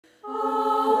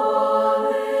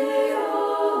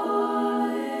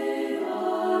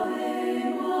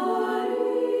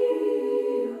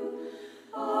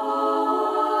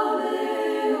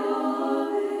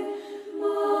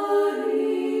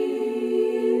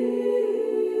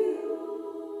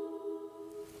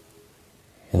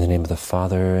name of the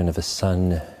Father, and of the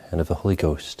Son, and of the Holy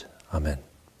Ghost. Amen.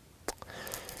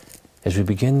 As we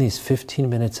begin these 15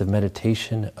 minutes of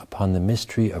meditation upon the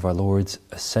mystery of our Lord's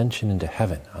ascension into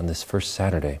heaven on this first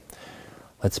Saturday,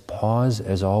 let's pause,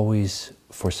 as always,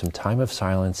 for some time of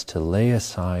silence to lay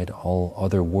aside all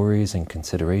other worries and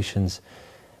considerations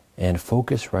and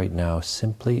focus right now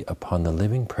simply upon the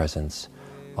living presence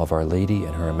of Our Lady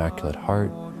and her Immaculate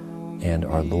Heart and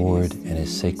our Lord and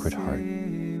His Sacred Heart.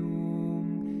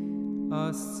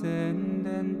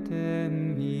 Ascendentem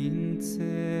in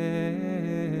caelum,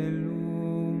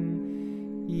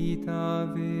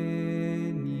 ita veniet,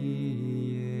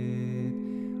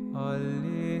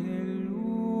 Alleluia,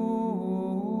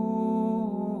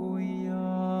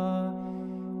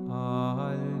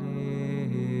 Alleluia,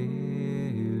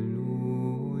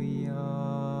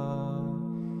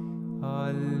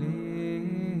 Alleluia.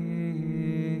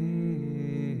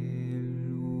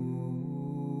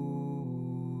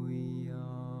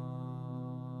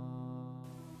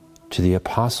 To the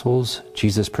apostles,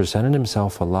 Jesus presented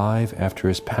himself alive after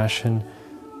his passion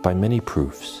by many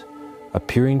proofs,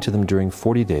 appearing to them during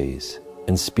 40 days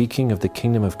and speaking of the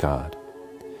kingdom of God.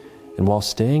 And while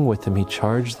staying with them, he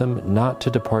charged them not to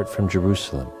depart from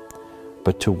Jerusalem,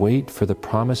 but to wait for the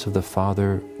promise of the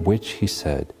Father, which he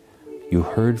said, "You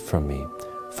heard from me,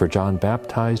 for John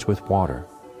baptized with water,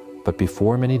 but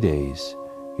before many days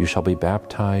you shall be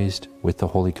baptized with the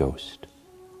Holy Ghost."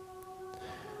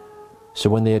 So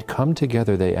when they had come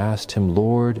together, they asked him,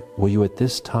 "Lord, will you at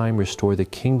this time restore the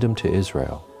kingdom to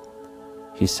Israel?"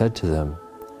 He said to them,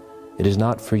 "It is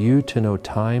not for you to know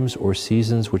times or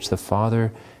seasons which the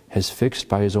Father has fixed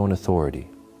by his own authority.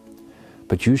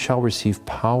 But you shall receive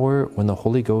power when the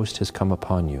Holy Ghost has come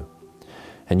upon you.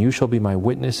 And you shall be my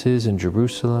witnesses in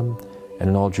Jerusalem and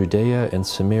in all Judea and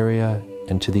Samaria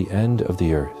and to the end of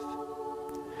the earth."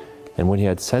 And when he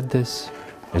had said this,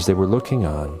 as they were looking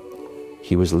on,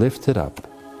 he was lifted up,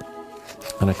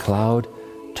 and a cloud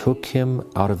took him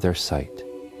out of their sight.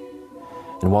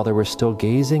 And while they were still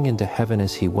gazing into heaven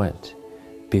as he went,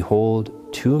 behold,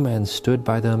 two men stood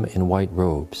by them in white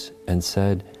robes, and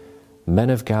said, "Men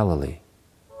of Galilee,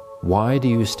 why do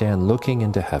you stand looking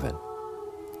into heaven?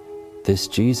 This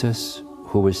Jesus,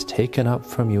 who was taken up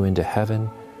from you into heaven,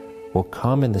 will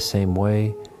come in the same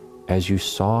way as you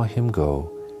saw him go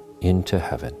into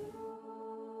heaven."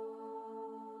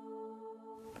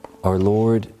 Our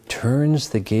Lord turns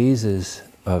the gazes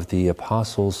of the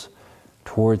apostles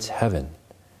towards heaven,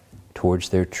 towards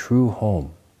their true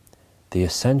home. The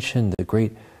Ascension, the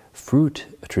great fruit,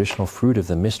 a traditional fruit of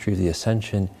the mystery of the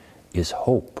Ascension, is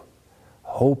hope.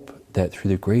 Hope that through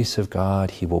the grace of God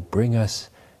He will bring us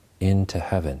into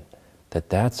heaven.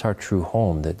 That's our true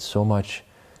home, that so much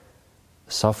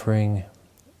suffering,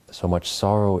 so much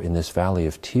sorrow in this valley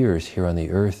of tears here on the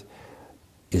earth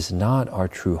is not our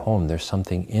true home. There's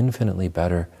something infinitely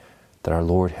better that our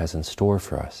Lord has in store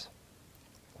for us.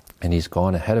 And He's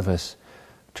gone ahead of us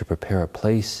to prepare a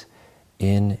place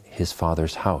in His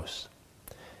Father's house.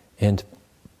 And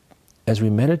as we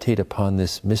meditate upon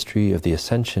this mystery of the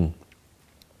Ascension,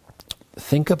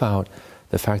 think about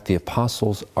the fact the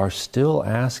apostles are still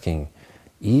asking,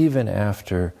 even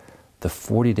after the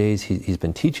 40 days, he's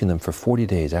been teaching them for 40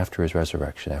 days after his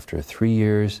resurrection, after 3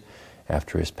 years,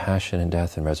 after his passion and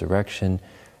death and resurrection,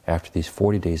 after these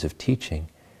 40 days of teaching,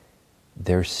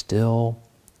 they're still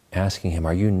asking him,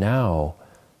 "Are you now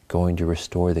going to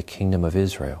restore the kingdom of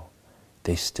Israel?"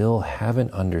 They still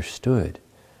haven't understood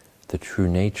the true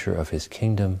nature of his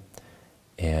kingdom,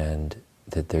 and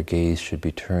that their gaze should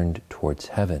be turned towards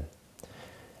heaven.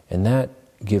 And that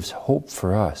gives hope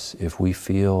for us if you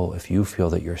feel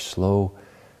that you're slow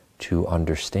to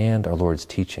understand our Lord's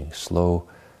teaching, slow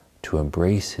to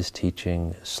embrace His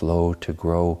teaching, slow to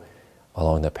grow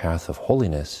along the path of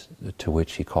holiness to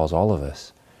which He calls all of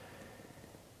us.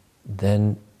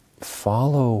 Then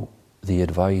follow the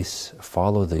advice,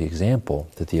 follow the example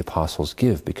that the apostles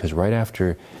give, because right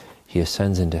after He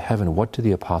ascends into heaven, what do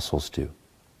the apostles do?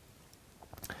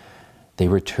 They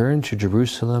return to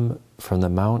Jerusalem from the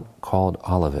mount called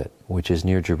Olivet, which is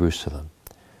near Jerusalem,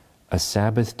 a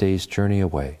Sabbath day's journey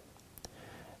away.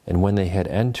 And when they had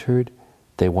entered,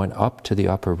 they went up to the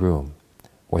upper room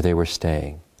where they were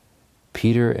staying,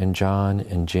 Peter and John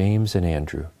and James and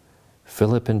Andrew,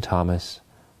 Philip and Thomas,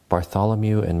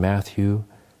 Bartholomew and Matthew,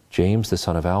 James the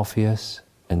son of Alphaeus,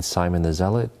 and Simon the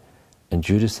Zealot, and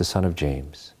Judas the son of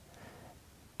James.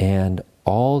 And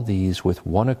all these with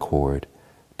one accord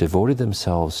devoted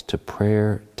themselves to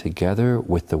prayer together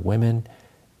with the women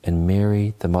and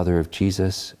Mary, the mother of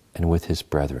Jesus, and with his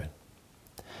brethren.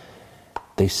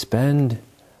 They spend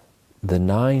the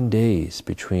 9 days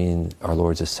between our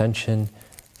Lord's Ascension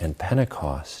and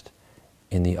Pentecost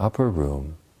in the upper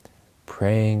room,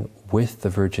 praying with the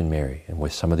Virgin Mary and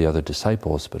with some of the other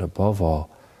disciples, but above all,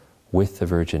 with the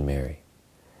Virgin Mary.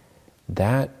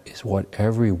 That is what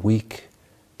every weak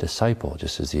disciple,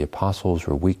 just as the apostles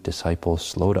were weak disciples,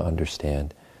 slow to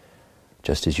understand,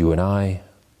 just as you and I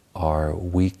are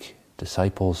weak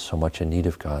disciples, so much in need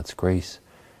of God's grace,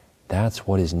 that's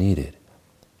what is needed,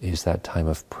 is that time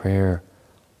of prayer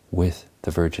with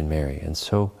the Virgin Mary. And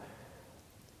so,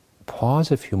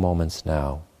 pause a few moments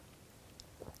now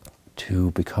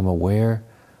to become aware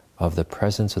of the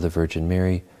presence of the Virgin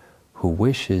Mary, who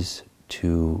wishes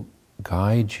to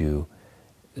guide you,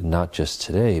 not just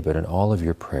today, but in all of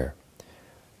your prayer.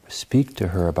 Speak to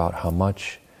her about how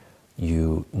much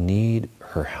you need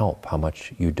her help, how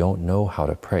much you don't know how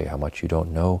to pray, how much you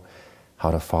don't know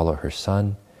how to follow her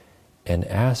Son, and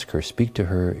ask her, speak to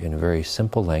her in a very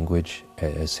simple language,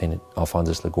 as St.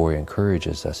 Alphonsus Liguori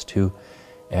encourages us to,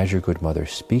 as your good mother.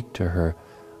 Speak to her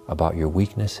about your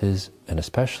weaknesses, and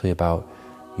especially about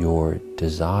your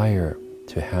desire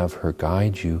to have her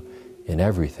guide you in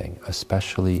everything,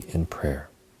 especially in prayer.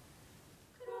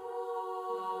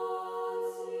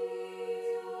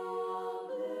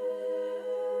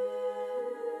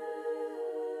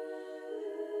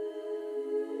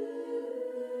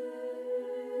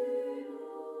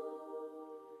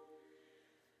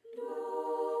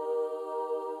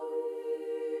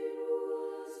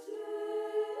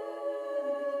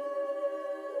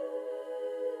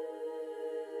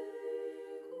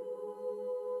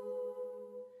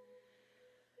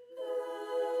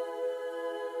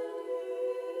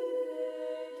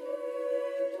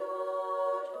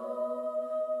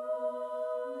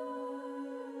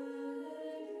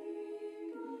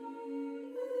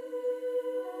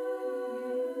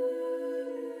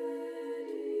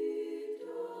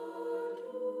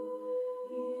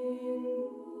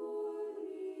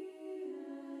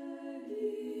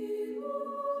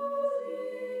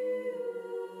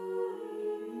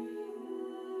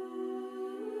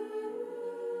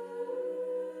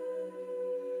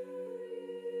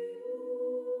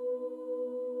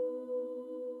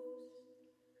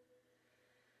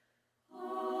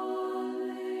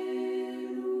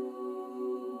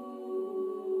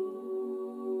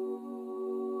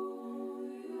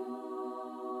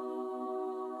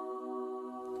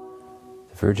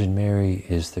 The Virgin Mary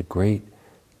is the great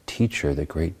teacher, the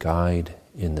great guide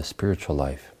in the spiritual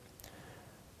life.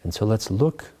 And so let's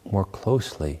look more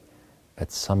closely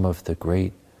at some of the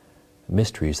great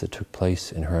mysteries that took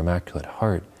place in her Immaculate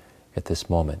Heart at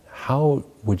this moment. How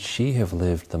would she have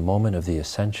lived the moment of the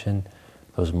Ascension,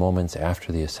 those moments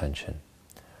after the Ascension?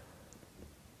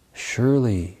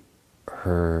 Surely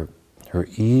her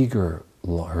eager,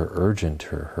 her urgent,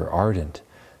 her ardent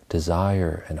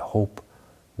desire and hope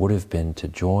would have been to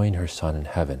join her Son in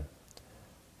heaven.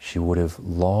 She would have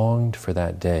longed for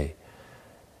that day,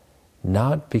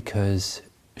 not because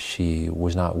she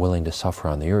was not willing to suffer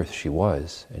on the earth. She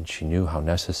was, and she knew how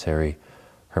necessary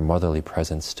her motherly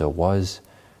presence still was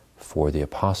for the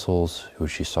apostles, who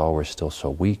she saw were still so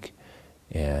weak,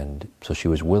 and so she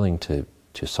was willing to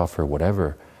suffer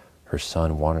whatever her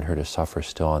Son wanted her to suffer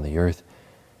still on the earth.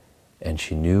 And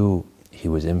she knew he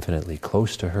was infinitely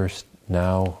close to her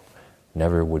now,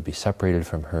 never would be separated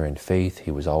from her in faith.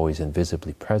 He was always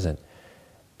invisibly present.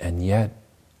 And yet,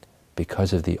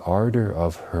 because of the ardor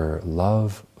of her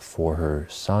love for her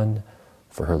Son,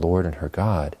 for her Lord and her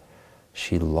God,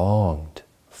 she longed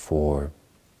for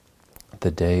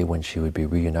the day when she would be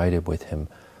reunited with him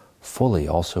fully,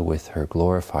 also with her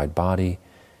glorified body,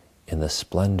 in the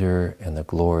splendor and the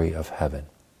glory of heaven.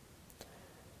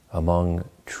 Among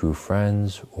true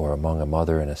friends, or among a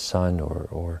mother and a son,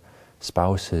 or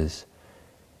spouses,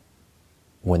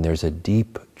 when there's a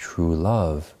deep, true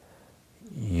love,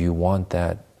 you want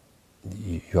that,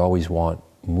 you always want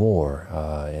more,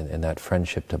 and that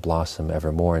friendship to blossom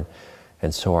evermore.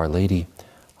 And so Our Lady,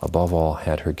 above all,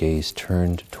 had her gaze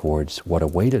turned towards what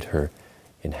awaited her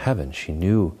in heaven. She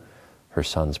knew her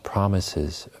Son's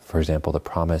promises, for example, the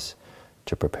promise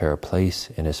to prepare a place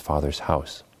in his Father's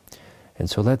house. And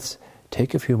so let's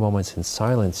take a few moments in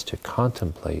silence to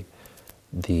contemplate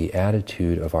the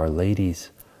attitude of Our Lady's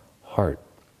heart,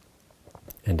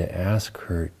 and to ask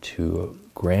her to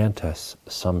grant us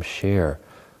some share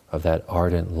of that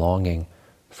ardent longing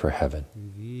for heaven.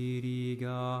 Viri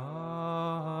Galilei,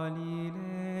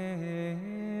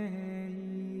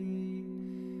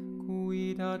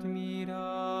 quid admiramini,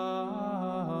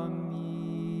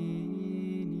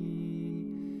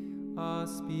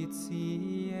 aspicientes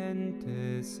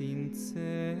in celum,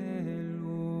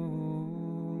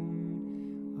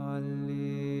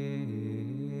 alleluia.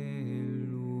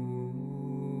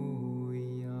 「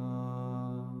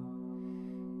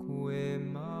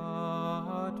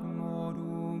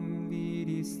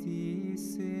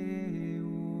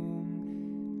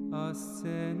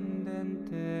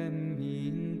ascendentem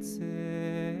in celum,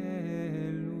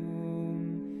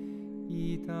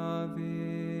 ita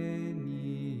veniet.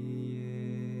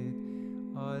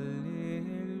 Alleluia,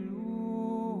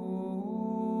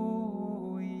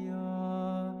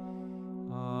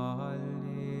 alleluia.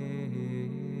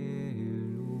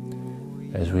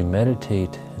 As we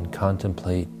meditate and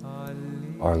contemplate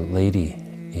Our Lady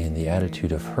in the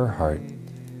attitude of her heart,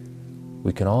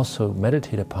 we can also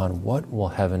meditate upon what will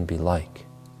heaven be like.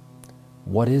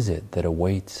 What is it that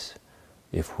awaits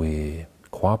if we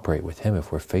cooperate with Him,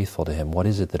 if we're faithful to Him? What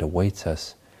is it that awaits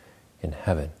us in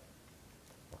heaven?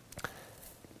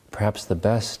 Perhaps the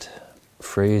best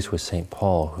phrase was St.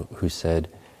 Paul, who said,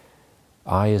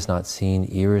 "Eye is not seen,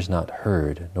 ear is not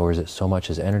heard, nor is it so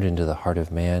much as entered into the heart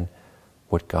of man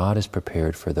what God has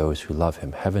prepared for those who love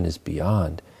Him." Heaven is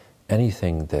beyond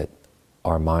anything that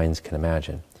our minds can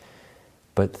imagine.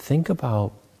 But think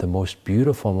about the most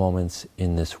beautiful moments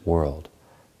in this world.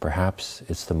 Perhaps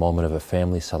it's the moment of a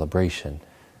family celebration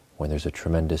when there's a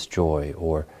tremendous joy,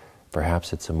 or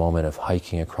perhaps it's a moment of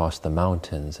hiking across the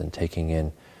mountains and taking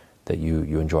in that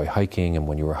you enjoy hiking, and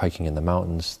when you were hiking in the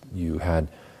mountains, you had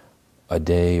a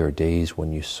day or days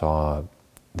when you saw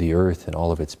the earth in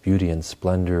all of its beauty and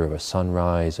splendor of a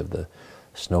sunrise, of the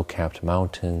snow-capped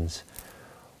mountains.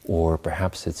 Or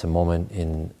perhaps it's a moment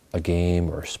in a game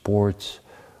or sports,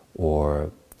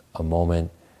 or a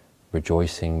moment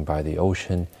rejoicing by the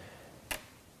ocean.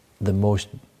 The most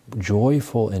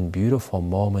joyful and beautiful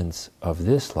moments of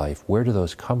this life, where do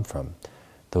those come from?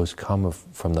 Those come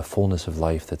from the fullness of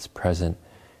life that's present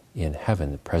in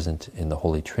heaven, present in the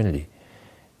Holy Trinity.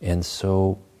 And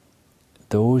so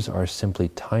those are simply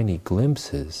tiny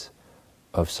glimpses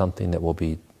of something that will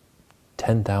be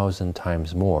 10,000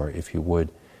 times more, if you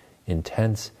would,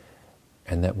 intense,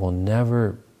 and that will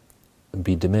never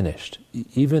be diminished.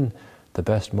 Even the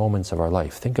best moments of our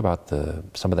life, think about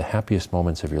some of the happiest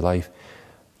moments of your life,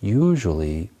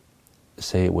 usually,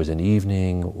 say it was an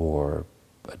evening or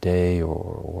a day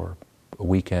or a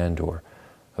weekend or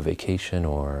a vacation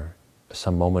or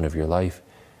some moment of your life,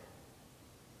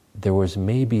 there were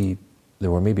maybe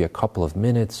a couple of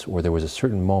minutes, or there was a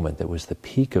certain moment that was the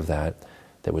peak of that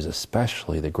was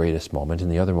especially the greatest moment,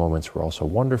 and the other moments were also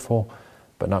wonderful,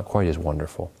 but not quite as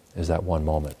wonderful as that one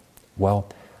moment. Well,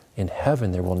 in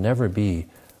heaven there will never be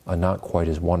a not quite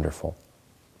as wonderful.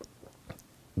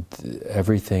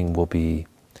 Everything will be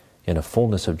in a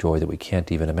fullness of joy that we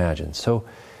can't even imagine. So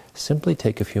simply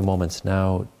take a few moments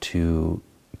now to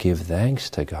give thanks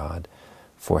to God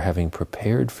for having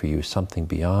prepared for you something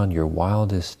beyond your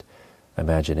wildest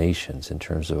imaginations in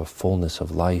terms of a fullness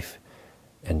of life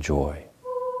and joy.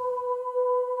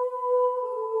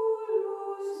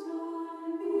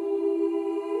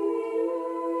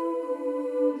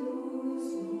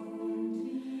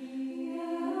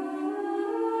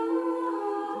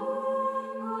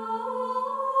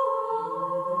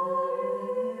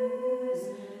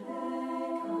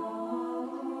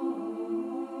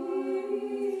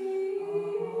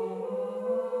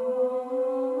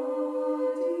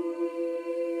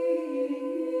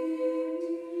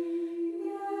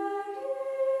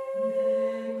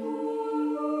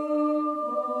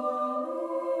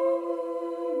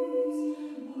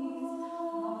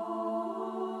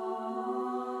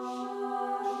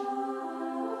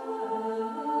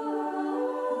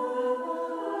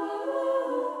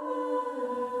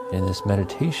 In this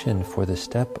meditation for the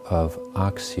step of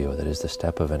actio, that is the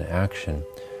step of an action,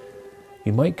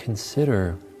 you might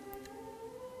consider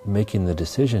making the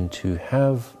decision to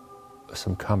have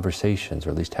some conversations, or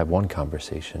at least have one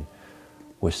conversation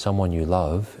with someone you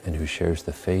love and who shares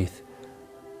the faith,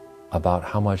 about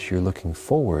how much you're looking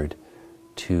forward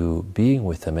to being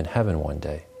with them in heaven one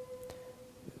day.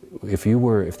 If you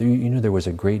knew there was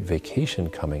a great vacation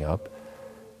coming up,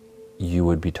 you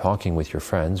would be talking with your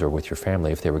friends or with your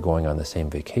family, if they were going on the same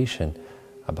vacation,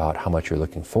 about how much you're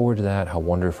looking forward to that, how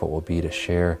wonderful it will be to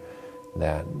share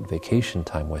that vacation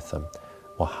time with them.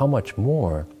 Well, how much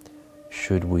more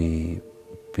should we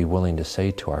be willing to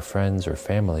say to our friends or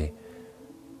family,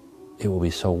 it will be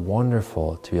so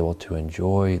wonderful to be able to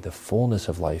enjoy the fullness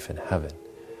of life in heaven,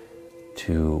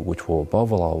 which will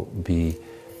above all be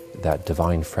that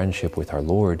divine friendship with our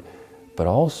Lord, but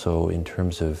also in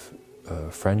terms of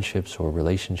friendships or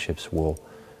relationships will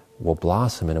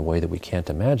blossom in a way that we can't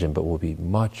imagine, but will be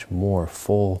much more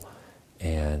full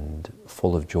and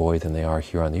full of joy than they are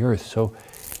here on the earth. So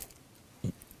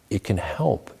it can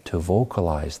help to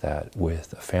vocalize that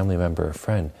with a family member or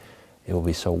friend. It will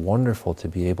be so wonderful to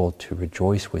be able to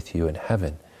rejoice with you in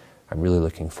heaven. I'm really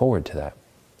looking forward to that.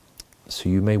 So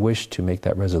you may wish to make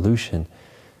that resolution.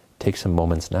 Take some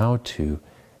moments now to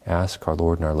ask our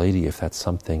Lord and Our Lady if that's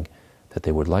something that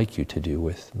they would like you to do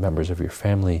with members of your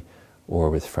family or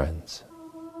with friends.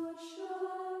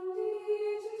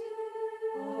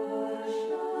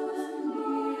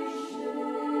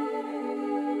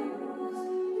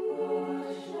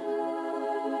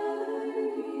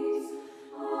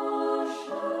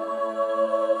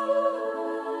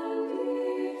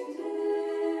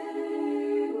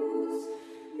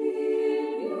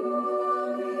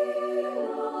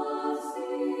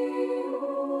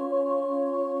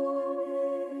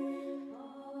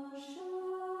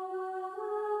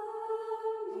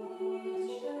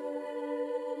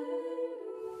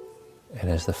 And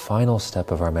as the final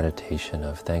step of our meditation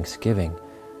of thanksgiving,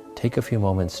 take a few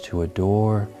moments to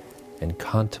adore and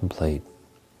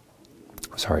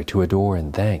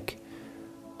thank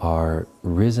our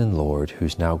risen Lord,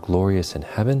 who's now glorious in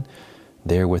heaven,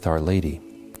 there with Our Lady.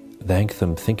 Thank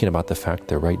them, thinking about the fact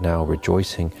they're right now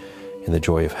rejoicing in the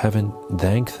joy of heaven.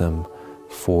 Thank them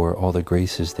for all the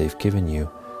graces they've given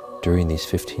you during these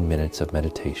 15 minutes of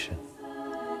meditation.